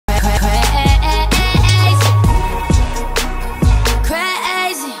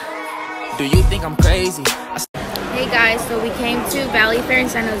think I'm crazy. Hey guys, so we came to Valley Fair in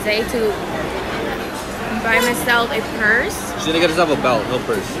San Jose to buy myself a purse. She's gonna get herself a belt, no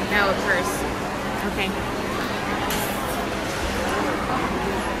purse. No, a purse. Okay.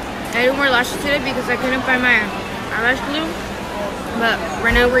 I didn't wear lashes today because I couldn't find my eyelash glue. But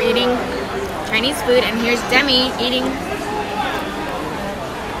right now we're eating Chinese food, and here's Demi eating.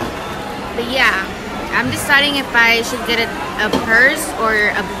 But yeah, I'm deciding if I should get a purse or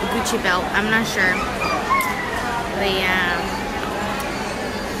a Gucci belt. I'm not sure. But yeah,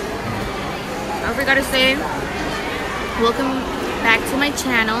 I forgot to say, welcome back to my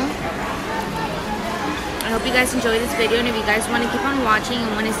channel. I hope you guys enjoy this video, and if you guys want to keep on watching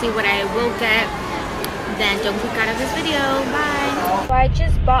and want to see what I will get, then don't click out of this video. Bye. So I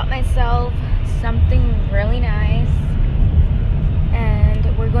just bought myself something really nice,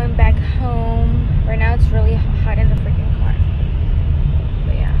 and we're going back home. Right now it's really hot in the freaking car.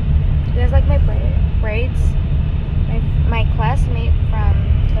 But yeah, you guys like my braids? My classmate from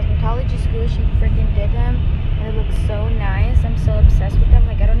cosmetology school, she freaking did them, and it looks so nice. I'm so obsessed with them.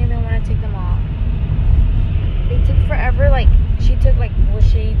 Like, I don't even want to take them off. They took forever. Like, she took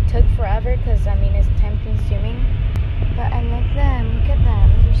forever because, I mean, it's time consuming. But I love them. Look at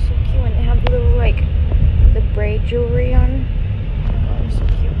them. They're so cute. And they have little, like, the braid jewelry on. Oh my god, they're so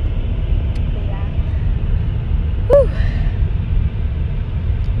cute. But yeah. Whew.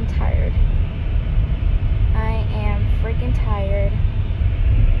 I'm tired. I am freaking tired.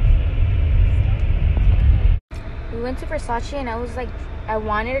 We went to Versace, and I was like, I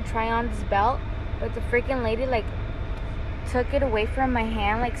wanted to try on this belt, but the freaking lady like took it away from my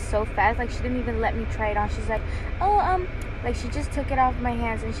hand like so fast. Like, she didn't even let me try it on. She's like, oh, like, she just took it off my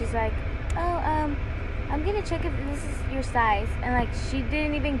hands, and she's like, oh, I'm gonna check if this is your size. And like, she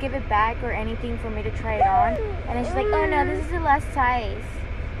didn't even give it back or anything for me to try it on. And then she's like, oh no, this is the last size.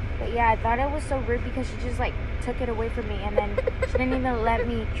 But yeah, I thought it was so rude because she just like took it away from me, and then she didn't even let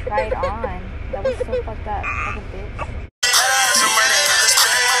me try it on. That was so fucked up, like a bitch.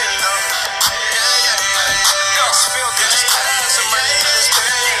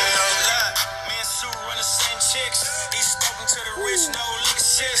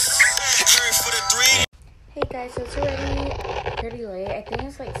 Hey guys, so it's already pretty late. I think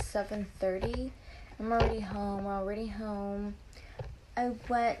it's like 7:30. I'm already home. We're already home. I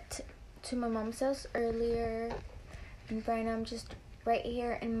went to my mom's house earlier, and right now I'm just right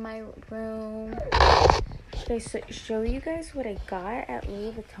here in my room. Should I show you guys what I got at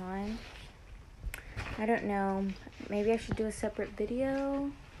Louis Vuitton? I don't know. Maybe I should do a separate video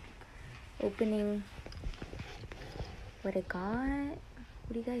opening what I got.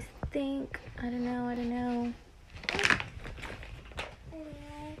 What do you guys think? I don't know.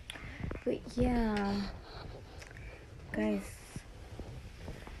 But yeah, guys,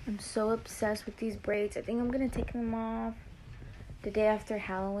 I'm so obsessed with these braids. I think I'm gonna take them off the day after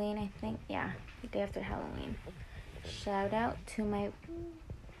Halloween. I think, yeah, the day after Halloween. Shout out to my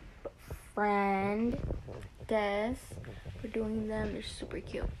friend Des for doing them. They're super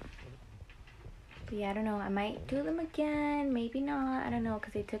cute. But yeah, I don't know. I might do them again. Maybe not. I don't know,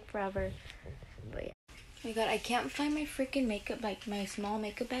 because they took forever. But yeah. Oh my god, I can't find my freaking makeup, like my small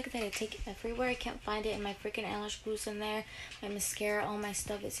makeup bag that I take everywhere. I can't find it, and my freaking eyelash glue's in there. My mascara, all my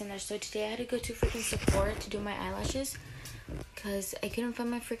stuff is in there. So today I had to go to freaking Sephora to do my eyelashes, because I couldn't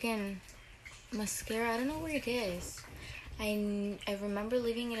find my freaking mascara. I don't know where it is. I remember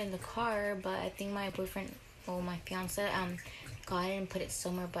leaving it in the car, but I think my boyfriend, or my fiance, got it and put it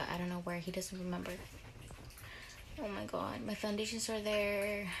somewhere, but I don't know where. He doesn't remember. Oh my god, my foundations are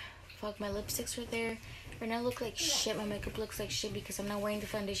there. Fuck, my lipsticks are there. Right now I look like shit. My makeup looks like shit because I'm not wearing the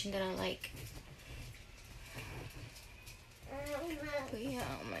foundation that I like. But yeah,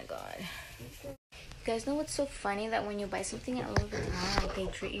 oh my god. You guys know what's so funny? That when you buy something at Louis Vuitton, like, they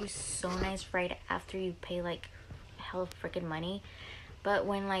treat you so nice right after you pay like hell of freaking money. But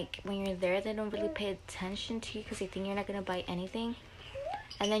when you're there, they don't really pay attention to you because they think you're not gonna buy anything.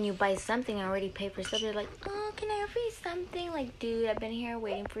 And then you buy something and already pay for stuff. They're like, oh, can I offer you something? Like, dude, I've been here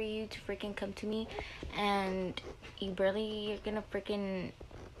waiting for you to freaking come to me, and you're gonna freaking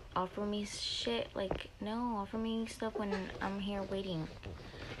offer me shit. Like, no, offer me stuff when I'm here waiting.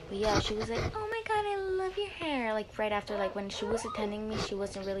 But yeah, she was like, oh my god, I love your hair. Like, right after, like, when she was attending me, she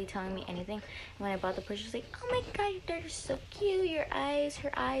wasn't really telling me anything. And when I bought the purse, she was like, oh my god, your hair is so cute. Her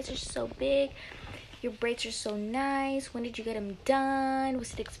eyes are so big. Your braids are so nice. When did you get them done?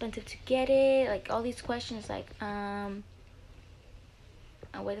 Was it expensive to get it? Like, all these questions, like, why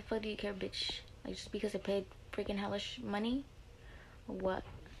the fuck do you care, bitch? Like, just because I paid freaking hellish money? Or what?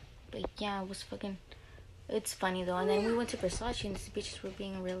 But yeah, it was fucking... It's funny though. And then we went to Versace and these bitches were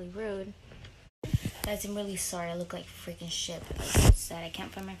being really rude. Guys, I'm really sorry. I look like freaking shit. It's sad. I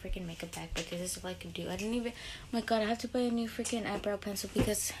can't find my freaking makeup bag, but this is all I could do. I didn't even. Oh my god, I have to buy a new freaking eyebrow pencil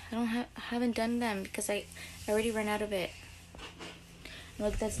because I haven't done them because I already ran out of it.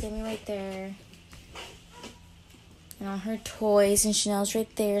 Look, that's Demi right there. And all her toys and Chanel's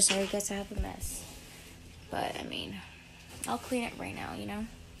right there. Sorry, guys, I have a mess. But I mean, I'll clean it right now, you know.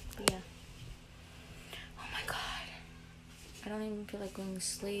 But yeah. Oh my god. I don't even feel like going to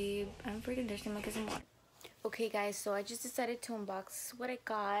sleep. I'm freaking thirsty because I'm water. Okay, guys, so I just decided to unbox what I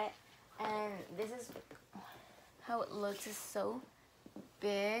got. And this is how it looks. It's so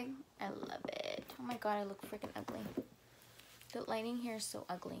big. I love it. Oh my god, I look freaking ugly. The lighting here is so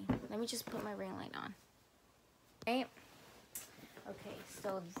ugly. Let me just put my ring light on. Right? Okay,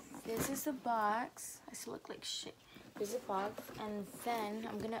 so this is the box. I still look like shit. This is a box. And then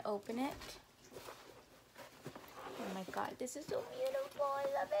I'm going to open it. Oh my god, this is so beautiful. I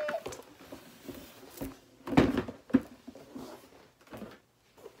love it.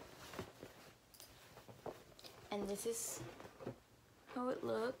 And this is how it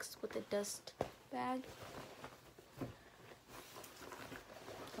looks with the dust bag.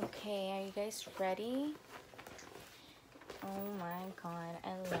 Okay, are you guys ready? Oh my god,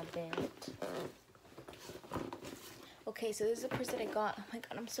 I love it. Okay, so this is the purse that I got. Oh my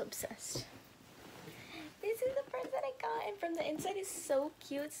god, I'm so obsessed. This is the purse that I got, and from the inside it's so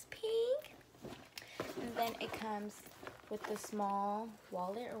cute. It's pink. And then it comes with the small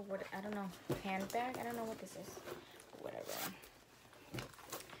wallet or what, I don't know, handbag. I don't know what this is. Whatever.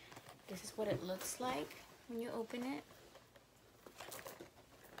 This is what it looks like when you open it.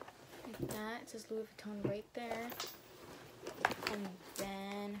 Like that. It says Louis Vuitton right there. And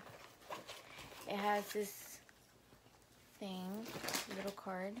then it has this thing, little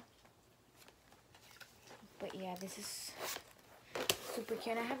card. But yeah, this is super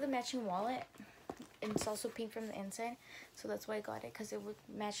cute. And I have the matching wallet. And it's also pink from the inside. So that's why I got it, because it would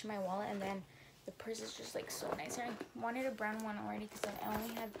match my wallet. And then the purse is just like so nice. I wanted a brown one already because I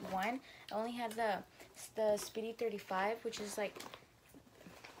only had one. I only had the Speedy 35, which is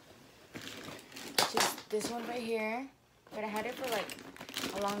this one right here. But I had it for like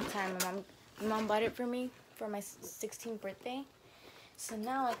a long time. My mom bought it for me for my 16th birthday. So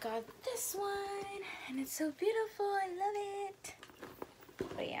now I got this one, and it's so beautiful. I love it.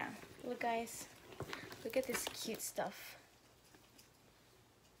 But yeah, look guys, look at this cute stuff.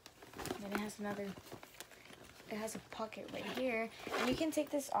 And then it has a pocket right here, and you can take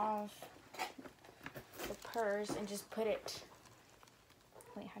this off the purse and just put it.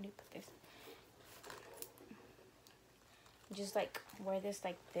 Wait, how do you put this? Just like wear this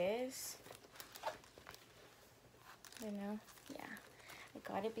like this, you know. Yeah, I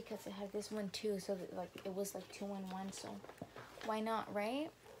got it because it had this one too, so that, like, it was like 2 in 1, so why not, right?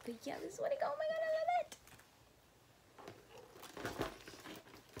 But yeah, this is what I got. Oh my god, I love it.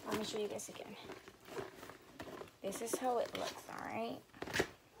 Let me show you guys again. This is how it looks, alright?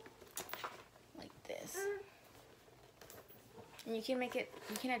 Like this. And you can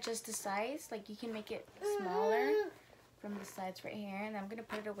adjust the size, like you can make it smaller from the sides right here. And I'm gonna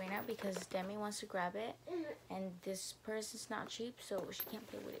put it away now because Demi wants to grab it, and this purse is not cheap, so she can't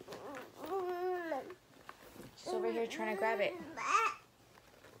play with it. She's over here trying to grab it.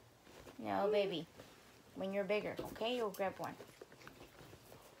 No, baby. When you're bigger, okay, you'll grab one.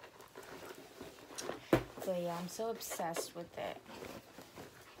 But yeah, I'm so obsessed with it.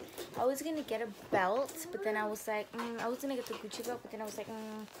 I was gonna get a belt, but then I was like, I was gonna get the Gucci belt, but then I was like,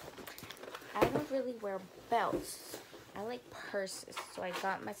 I don't really wear belts. I like purses, so I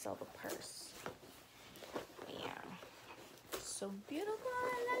got myself a purse. Yeah, so beautiful.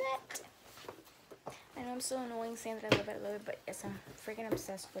 I love it. I know I'm so annoying saying that I love it, but yes, I'm freaking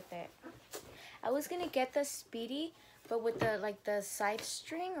obsessed with it. I was gonna get the Speedy, but with the side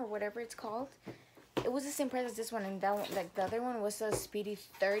string or whatever it's called. It was the same price as this one, and that one, like the other one was the Speedy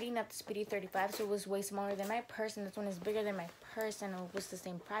 30, not the Speedy 35, so it was way smaller than my purse, and this one is bigger than my purse, and it was the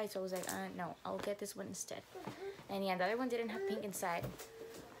same price. So I was like, no, I'll get this one instead. And yeah, the other one didn't have pink inside,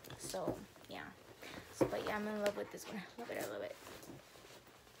 so yeah. But yeah, I'm in love with this one. I love it. I love it.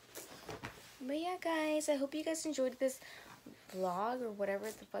 But yeah, guys, I hope you guys enjoyed this vlog or whatever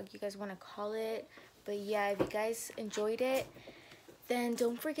the fuck you guys want to call it. But yeah, if you guys enjoyed it, then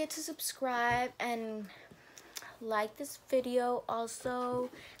don't forget to subscribe and like this video. Also,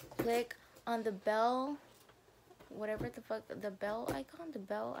 click on the bell, whatever the fuck, the bell icon,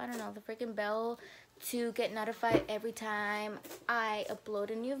 I don't know, the freaking bell, to get notified every time I upload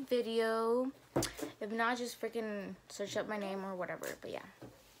a new video. If not, just freaking search up my name or whatever. But yeah,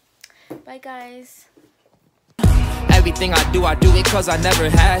 bye guys. Everything I do it cause I never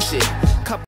had shit.